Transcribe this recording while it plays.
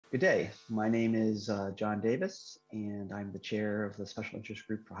Good day. My name is John Davis, and I'm the chair of the Special Interest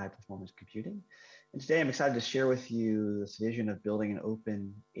Group for High Performance Computing. And today I'm excited to share with you this vision of building an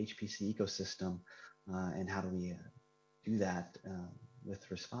open HPC ecosystem and how do we do that with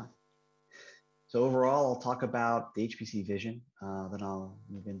RISC-V. So overall, I'll talk about the HPC vision, then I'll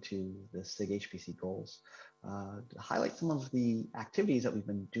move into the SIG HPC goals, to highlight some of the activities that we've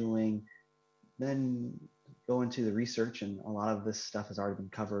been doing, then go into the research, and a lot of this stuff has already been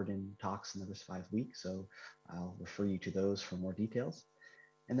covered in talks in the RISC-V week, so I'll refer you to those for more details.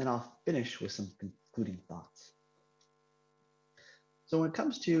 And then I'll finish with some concluding thoughts. So when it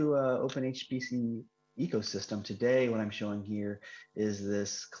comes to open HPC ecosystem, today what I'm showing here is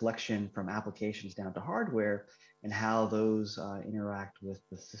this collection from applications down to hardware and how those interact with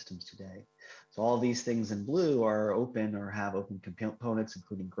the systems today. So all these things in blue are open or have open components,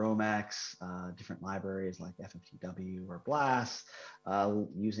 including GROMACS, different libraries like FFTW or BLAST,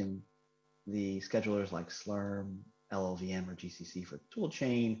 using the schedulers like Slurm, LLVM, or GCC for the tool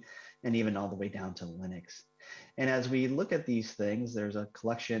chain, and even all the way down to Linux. And as we look at these things, there's a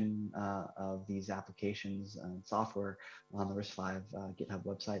collection of these applications and software on the RISC-V GitHub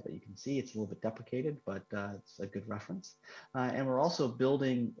website that you can see. It's a little bit deprecated, but it's a good reference. And we're also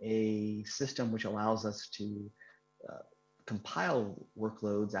building a system which allows us to compile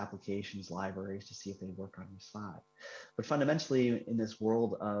workloads, applications, libraries to see if they work on RISC-V. But fundamentally, in this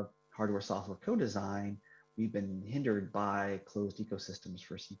world of hardware-software co-design, we've been hindered by closed ecosystems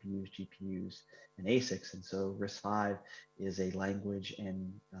for CPUs, GPUs, and ASICs. And so RISC-V is a language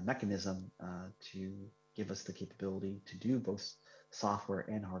and a mechanism to give us the capability to do both software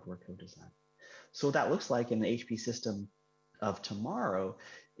and hardware co-design. So what that looks like in the HP system of tomorrow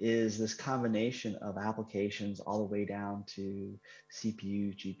is this combination of applications all the way down to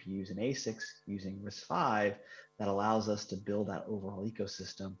CPUs, GPUs, and ASICs using RISC-V that allows us to build that overall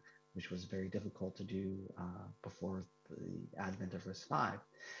ecosystem, which was very difficult to do before the advent of RISC-V.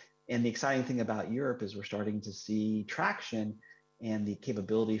 And the exciting thing about Europe is we're starting to see traction and the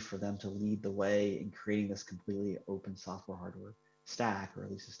capability for them to lead the way in creating this completely open software hardware stack, or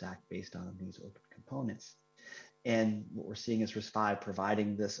at least a stack based on these open components. And what we're seeing is RISC-V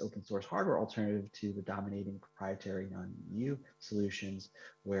providing this open source hardware alternative to the dominating proprietary non-EU solutions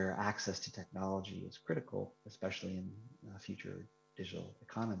where access to technology is critical, especially in future digital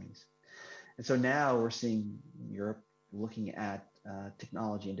economies. And so now we're seeing Europe looking at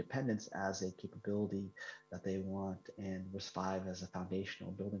technology independence as a capability that they want, and RISC-V as a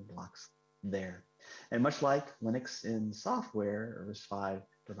foundational building blocks there. And much like Linux in software, RISC-V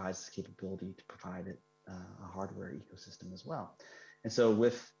provides this capability to provide it a hardware ecosystem as well. And so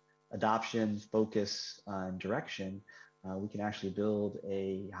with adoption, focus, and direction, we can actually build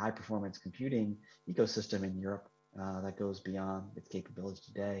a high performance computing ecosystem in Europe that goes beyond its capabilities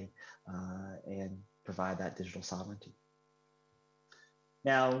today and provide that digital sovereignty.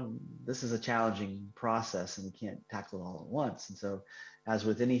 Now, this is a challenging process and we can't tackle it all at once. And so as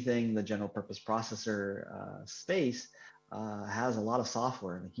with anything, the general purpose processor space has a lot of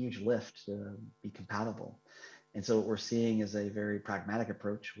software and a huge lift to be compatible. And so what we're seeing is a very pragmatic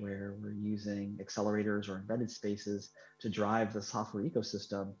approach where we're using accelerators or embedded spaces to drive the software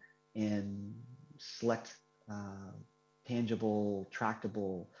ecosystem and select tangible,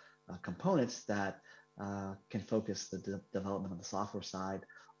 tractable components that can focus the development of the software side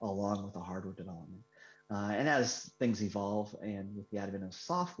along with the hardware development. And as things evolve and with the advent of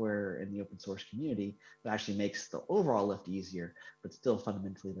software in the open source community, it actually makes the overall lift easier, but still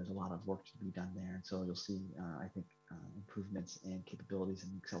fundamentally there's a lot of work to be done there. And so you'll see, I think, improvements and capabilities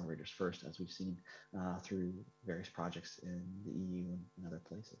in accelerators first, as we've seen through various projects in the EU and other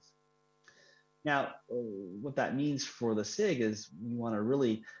places. Now, what that means for the SIG is we want to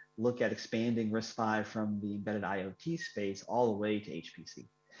really look at expanding RISC-V from the embedded IoT space all the way to HPC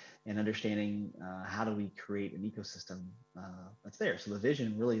and understanding how do we create an ecosystem that's there. So the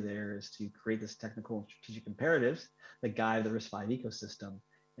vision really there is to create this technical and strategic imperatives that guide the RISC-V ecosystem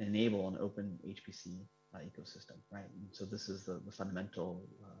and enable an open HPC ecosystem, right? And so this is the fundamental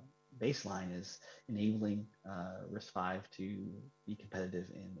baseline is enabling RISC-V to be competitive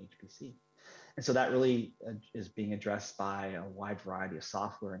in HPC. And so that really is being addressed by a wide variety of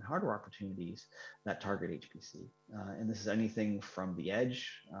software and hardware opportunities that target HPC. And this is anything from the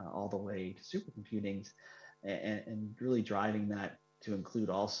edge all the way to supercomputings and really driving that to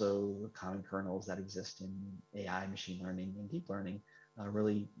include also the common kernels that exist in AI, machine learning, and deep learning,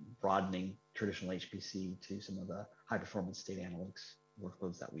 really broadening traditional HPC to some of the high performance data analytics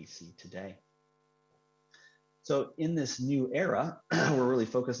workloads that we see today. So in this new era, we're really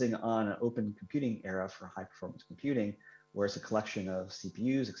focusing on an open computing era for high performance computing, where it's a collection of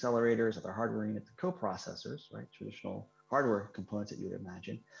CPUs, accelerators, other hardware units, and coprocessors, right? Traditional hardware components that you would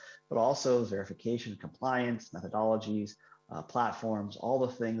imagine, but also verification, compliance, methodologies, platforms, all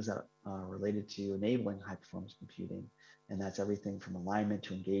the things that are related to enabling high performance computing. And that's everything from alignment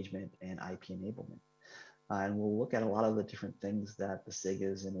to engagement and IP enablement. And we'll look at a lot of the different things that the SIG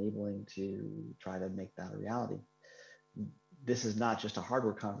is enabling to try to make that a reality. This is not just a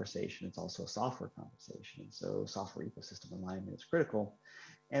hardware conversation, it's also a software conversation. And so software ecosystem alignment is critical.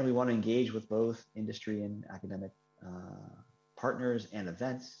 And we want to engage with both industry and academic partners and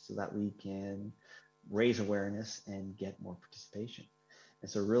events so that we can raise awareness and get more participation. And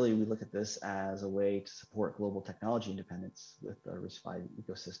so really we look at this as a way to support global technology independence with the RISC-V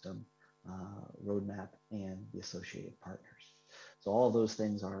ecosystem roadmap and the associated partners. So all of those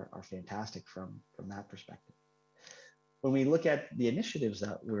things are fantastic from that perspective. When we look at the initiatives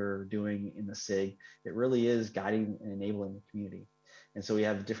that we're doing in the SIG, it really is guiding and enabling the community. And so we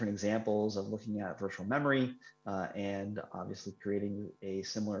have different examples of looking at virtual memory and obviously creating a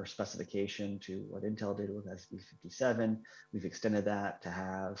similar specification to what Intel did with SV57. We've extended that to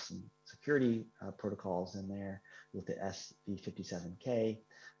have some security protocols in there with the SV57K.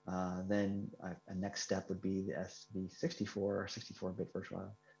 Then a next step would be the SV64 or 64-bit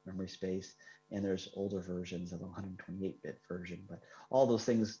virtual memory space. And there's older versions of a 128-bit version, but all those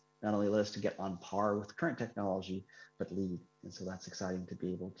things not only let us to get on par with current technology, but lead. And so that's exciting to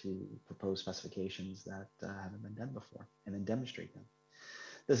be able to propose specifications that haven't been done before and then demonstrate them.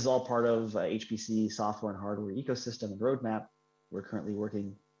 This is all part of HPC software and hardware ecosystem and roadmap. We're currently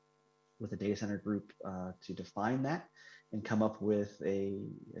working with the data center group to define that and come up with a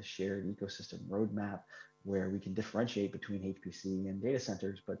shared ecosystem roadmap where we can differentiate between HPC and data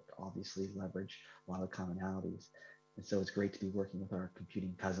centers, but obviously leverage a lot of commonalities. And so it's great to be working with our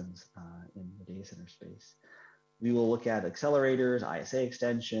computing cousins in the data center space. We will look at accelerators, ISA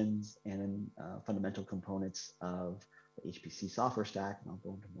extensions, and fundamental components of the HPC software stack, and I'll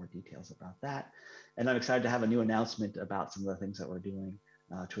go into more details about that. And I'm excited to have a new announcement about some of the things that we're doing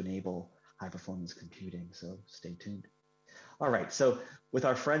to enable high performance computing, so stay tuned. All right, so with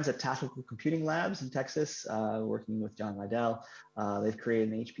our friends at Tactical Computing Labs in Texas, working with John Liddell, they've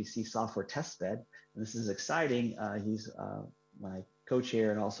created an HPC software test bed. And this is exciting. He's my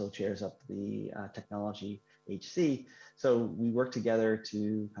co-chair and also chairs up the technology HC. So we work together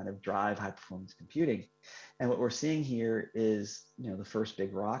to kind of drive high performance computing. And what we're seeing here is, the first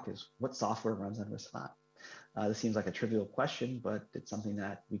big rock is what software runs on RISC-V. This seems like a trivial question, but it's something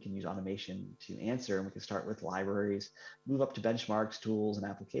that we can use automation to answer. And we can start with libraries, move up to benchmarks, tools, and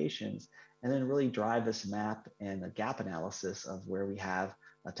applications, and then really drive this map and a gap analysis of where we have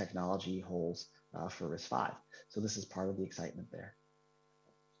technology holes for RISC-V. So this is part of the excitement there.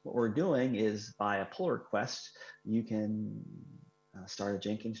 What we're doing is by a pull request, you can start a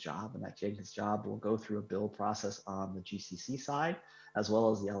Jenkins job, and that Jenkins job will go through a build process on the GCC side, as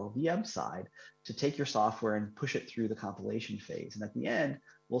well as the LLVM side, to take your software and push it through the compilation phase. And at the end,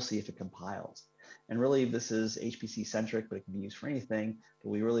 we'll see if it compiles. And really, this is HPC centric, but it can be used for anything. But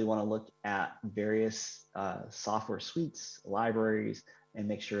we really want to look at various software suites, libraries, and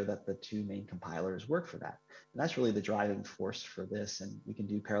make sure that the two main compilers work for that. And that's really the driving force for this. And we can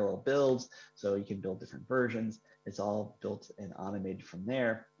do parallel builds, so you can build different versions. It's all built and automated from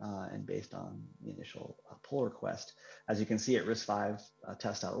there and based on the initial pull request. As you can see at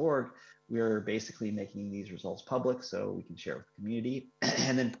RISC-V-test.org, we're basically making these results public so we can share with the community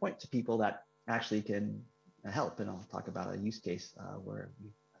and then point to people that actually can help. And I'll talk about a use case where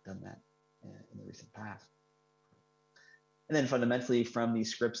we've done that in the recent past. And then fundamentally from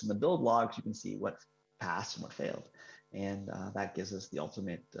these scripts and the build logs, you can see what passed and what failed. And that gives us the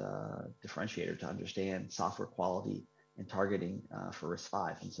ultimate differentiator to understand software quality and targeting for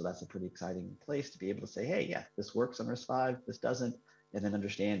RISC-V. And so that's a pretty exciting place to be able to say, hey, yeah, this works on RISC-V, this doesn't, and then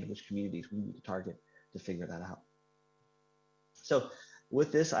understand which communities we need to target to figure that out. So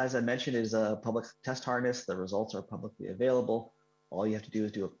with this, as I mentioned, is a public test harness. The results are publicly available. All you have to do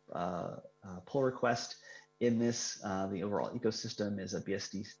is do a pull request. In this, the overall ecosystem is a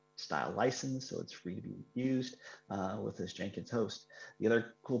BSD style license, so it's free to be used with this Jenkins host. The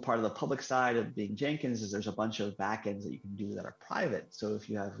other cool part of the public side of being Jenkins is there's a bunch of backends that you can do that are private. So if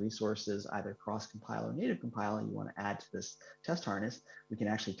you have resources, either cross-compile or native compile, and you want to add to this test harness, we can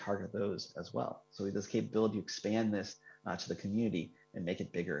actually target those as well. So with this capability, you expand this to the community and make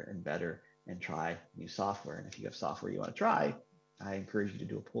it bigger and better and try new software. And if you have software you want to try, I encourage you to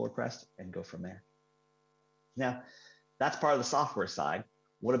do a pull request and go from there. Now, that's part of the software side.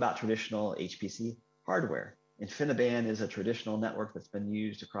 What about traditional HPC hardware? InfiniBand is a traditional network that's been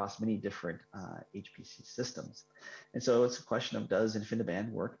used across many different HPC systems. And so it's a question of, does InfiniBand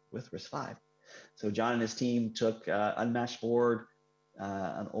work with RISC-V? So John and his team took unmatched board,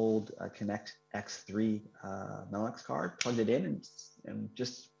 an old Connect X3 Mellanox card, plugged it in, and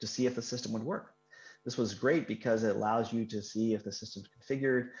just to see if the system would work. This was great because it allows you to see if the system's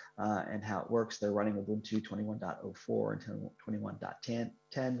configured and how it works. They're running Ubuntu 21.04 and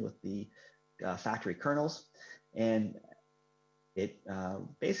 21.10 with the factory kernels. And it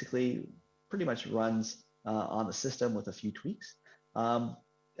basically pretty much runs on the system with a few tweaks. And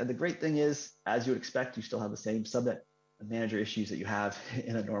the great thing is, as you would expect, you still have the same subnet manager issues that you have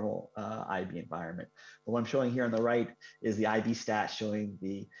in a normal IB environment. But what I'm showing here on the right is the IB stat showing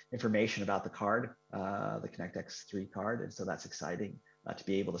the information about the card, the Connect X3 card. And so that's exciting to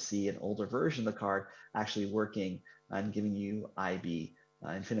be able to see an older version of the card actually working and giving you IB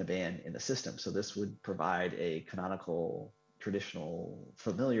InfiniBand in the system. So this would provide a canonical, traditional,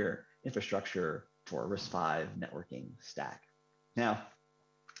 familiar infrastructure for a RISC-V networking stack. Now,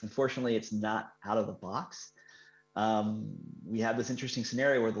 unfortunately, it's not out of the box. We have this interesting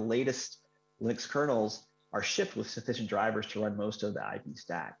scenario where the latest Linux kernels are shipped with sufficient drivers to run most of the IB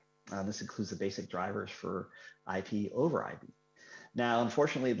stack. This includes the basic drivers for IP over IB. Now,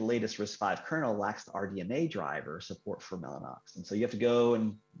 unfortunately, the latest RISC-V kernel lacks the RDMA driver support for Mellanox. And so you have to go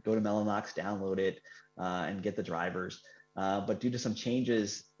to Mellanox, download it, and get the drivers. But due to some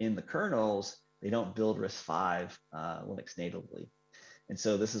changes in the kernels, they don't build RISC-V Linux natively. And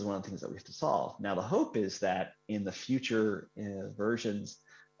so this is one of the things that we have to solve. Now, the hope is that in the future versions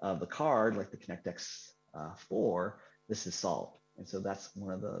of the card, like the Connect X4, this is solved. And so that's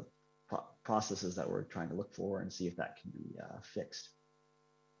one of the processes that we're trying to look for and see if that can be fixed.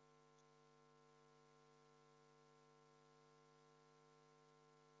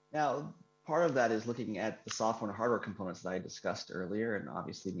 Now, part of that is looking at the software and hardware components that I discussed earlier, and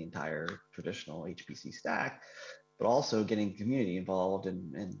obviously the entire traditional HPC stack, but also getting community involved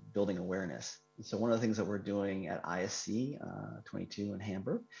in building awareness. And so one of the things that we're doing at ISC 22 in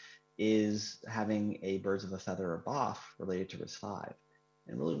Hamburg is having a birds of a feather or BOF related to RISC-V.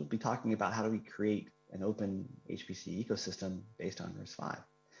 And really we'll be talking about how do we create an open HPC ecosystem based on RISC-V.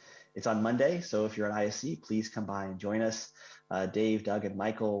 It's on Monday, so if you're at ISC, please come by and join us. Dave, Doug, and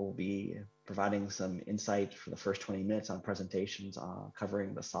Michael will be providing some insight for the first 20 minutes on presentations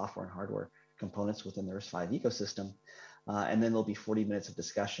covering the software and hardware components within the RISC-V ecosystem. And then there'll be 40 minutes of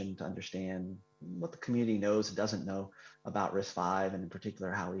discussion to understand what the community knows and doesn't know about RISC-V, and in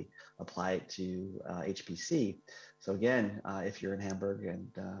particular, how we apply it to HPC. So again, if you're in Hamburg and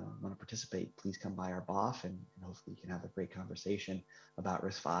want to participate, please come by our BOF, and hopefully you can have a great conversation about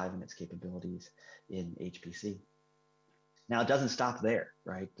RISC-V and its capabilities in HPC. Now, it doesn't stop there,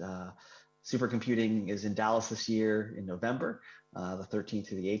 right? Supercomputing is in Dallas this year in November, the 13th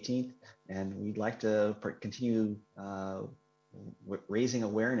through the 18th, and we'd like to continue raising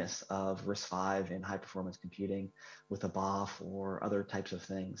awareness of RISC-V in high-performance computing with a BOF or other types of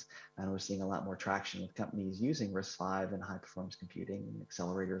things. And we're seeing a lot more traction with companies using RISC-V in high-performance computing and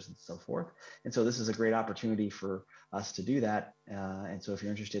accelerators and so forth. And so this is a great opportunity for us to do that. And so if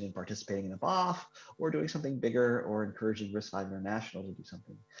you're interested in participating in a BOF or doing something bigger or encouraging RISC-V International to do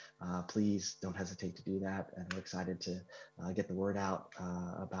something, please don't hesitate to do that. And we're excited to get the word out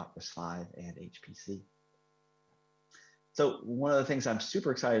about RISC-V and HPC. So one of the things I'm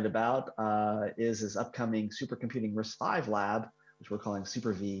super excited about is this upcoming supercomputing RISC-V lab, which we're calling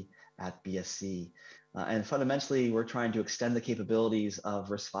SuperV at BSC. And fundamentally, we're trying to extend the capabilities of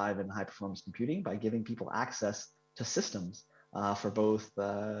RISC-V in high-performance computing by giving people access to systems for both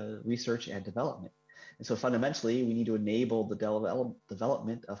research and development. And so fundamentally, we need to enable the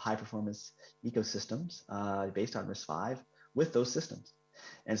development of high-performance ecosystems based on RISC-V with those systems.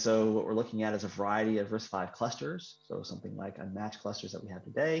 And so what we're looking at is a variety of RISC-V clusters, so something like unmatched clusters that we have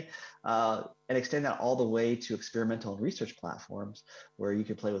today, and extend that all the way to experimental and research platforms where you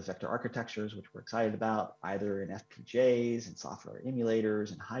can play with vector architectures, which we're excited about, either in FPGAs and software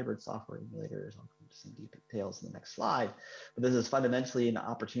emulators and hybrid software emulators. I'll go into some details in the next slide. But this is fundamentally an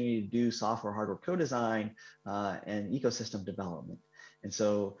opportunity to do software hardware co-design and ecosystem development. And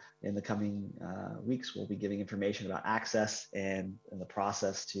so in the coming weeks, we'll be giving information about access and the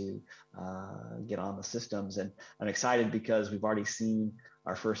process to get on the systems. And I'm excited because we've already seen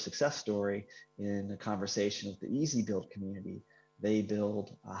our first success story in a conversation with the EasyBuild community. They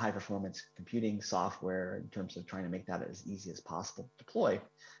build high performance computing software in terms of trying to make that as easy as possible to deploy.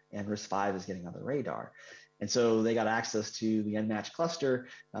 And RISC-V is getting on the radar. And so they got access to the unmatched cluster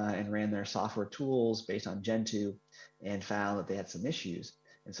and ran their software tools based on Gen2 and found that they had some issues.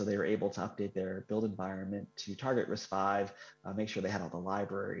 And so they were able to update their build environment to target RISC-V, make sure they had all the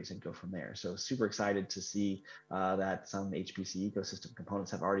libraries and go from there. So super excited to see that some HPC ecosystem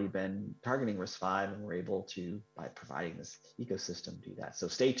components have already been targeting RISC-V, and we're able to, by providing this ecosystem, do that. So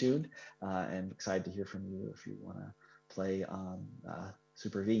stay tuned, and excited to hear from you if you want to play on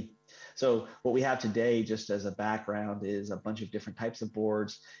Super V. So what we have today, just as a background, is a bunch of different types of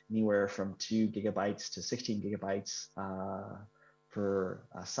boards, anywhere from 2 gigabytes to 16 gigabytes per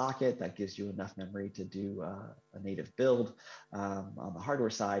socket. That gives you enough memory to do a native build on the hardware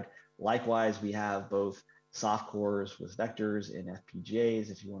side. Likewise, we have both soft cores with vectors and FPGAs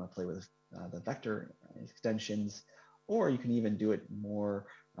if you want to play with the vector extensions, or you can even do it more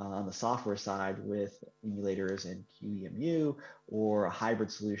on the software side with emulators and QEMU, or a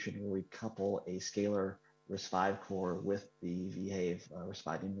hybrid solution where we couple a scalar RISC-V core with the VHAVE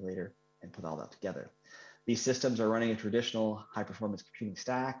RISC-V emulator and put all that together. These systems are running a traditional high-performance computing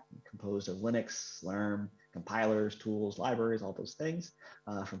stack composed of Linux, Slurm, compilers, tools, libraries, all those things,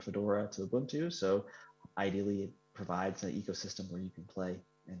 from Fedora to Ubuntu. So ideally, it provides an ecosystem where you can play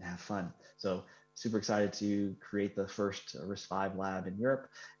and have fun. So super excited to create the first RISC-V lab in Europe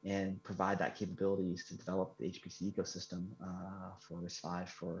and provide that capabilities to develop the HPC ecosystem for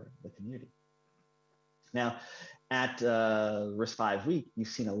RISC-V for the community. Now, at RISC-V Week, you've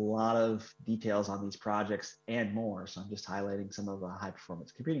seen a lot of details on these projects and more. So I'm just highlighting some of the high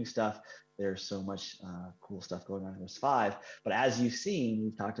performance computing stuff. There's so much cool stuff going on in RISC-V. But as you've seen,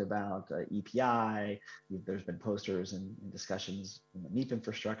 we've talked about EPI. There's been posters and discussions in the MEEP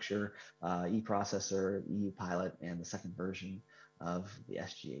infrastructure, eProcessor, EU Pilot, and the second version of the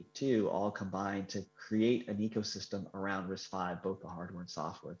SGA2, all combined to create an ecosystem around RISC-V, both the hardware and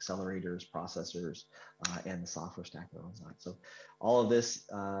software, accelerators, processors, and the software stack that runs on it. So all of this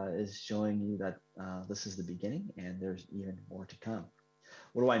is showing you that this is the beginning and there's even more to come.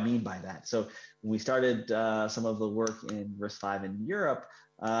 What do I mean by that? So when we started some of the work in RISC-V in Europe,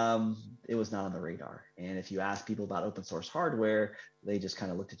 it was not on the radar. And if you ask people about open source hardware, they just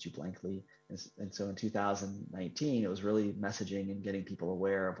kind of looked at you blankly. And so in 2019, it was really messaging and getting people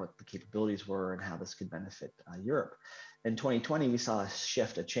aware of what the capabilities were and how this could benefit Europe. In 2020, we saw a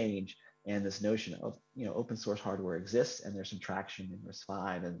shift, a change, and this notion of, open source hardware exists, and there's some traction in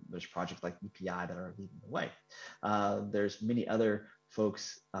RISC-V, and there's projects like EPI that are leading the way. There's many other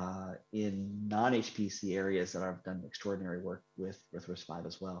folks in non-HPC areas that have done extraordinary work with RISC-V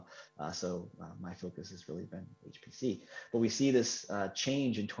as well. So my focus has really been HPC. But we see this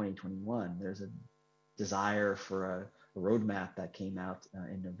change in 2021. There's a desire for a roadmap that came out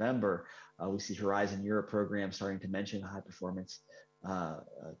in November. We see Horizon Europe program starting to mention high performance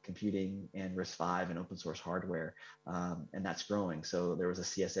computing and RISC-V and open source hardware, and that's growing. So there was a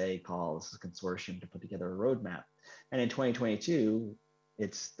CSA call, this is a consortium to put together a roadmap. And in 2022,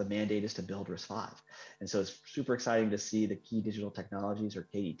 the mandate is to build RISC-V. And so it's super exciting to see the Key Digital Technologies, or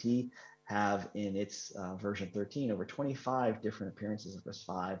KDT, have in its version 13 over 25 different appearances of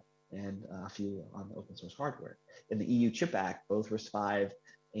RISC-V and a few on the open source hardware. In the EU Chip Act, both RISC-V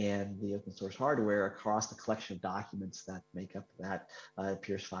and the open source hardware across the collection of documents that make up that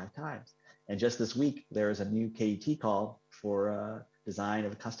appears 5 times. And just this week, there is a new KDT call for design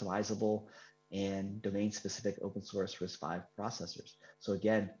of customizable and domain-specific open source RISC-V processors. So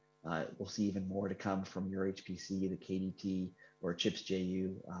again, we'll see even more to come from EuroHPC, the KDT, or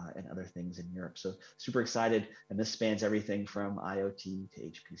ChipsJU, and other things in Europe. So super excited, and this spans everything from IoT to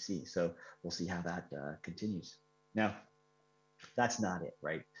HPC. So we'll see how that continues. Now, that's not it,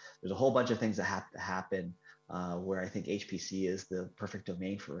 right? There's a whole bunch of things that have to happen where I think HPC is the perfect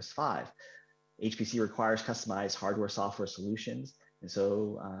domain for RISC-V. HPC requires customized hardware software solutions. And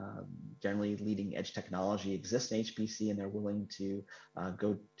so generally leading edge technology exists in HPC, and they're willing to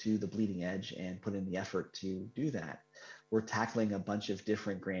go to the bleeding edge and put in the effort to do that. We're tackling a bunch of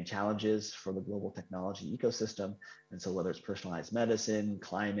different grand challenges for the global technology ecosystem. And so whether it's personalized medicine,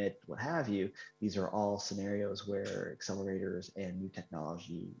 climate, what have you, these are all scenarios where accelerators and new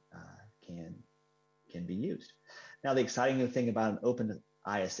technology can be used. Now, the exciting thing about an open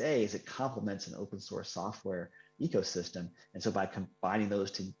ISA is it complements an open source software ecosystem. And so by combining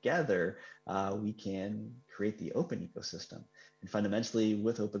those together, we can create the open ecosystem. And fundamentally,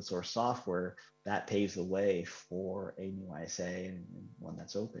 with open source software, that paves the way for a new ISA and one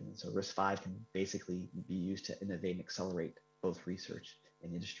that's open. And so RISC-V can basically be used to innovate and accelerate both research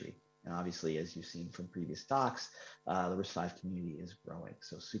and industry. And obviously, as you've seen from previous talks, the RISC-V community is growing.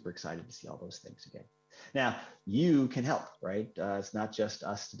 So super excited to see all those things again. Now, you can help, right? It's not just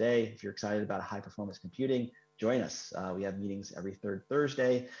us today. If you're excited about high performance computing, join us. We have meetings every third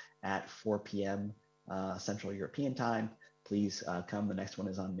Thursday at 4 p.m. Central European time. please come. The next one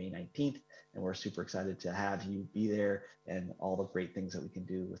is on May 19th, and we're super excited to have you be there and all the great things that we can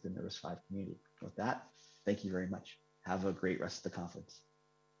do within the RISC-V community. With that, thank you very much. Have a great rest of the conference.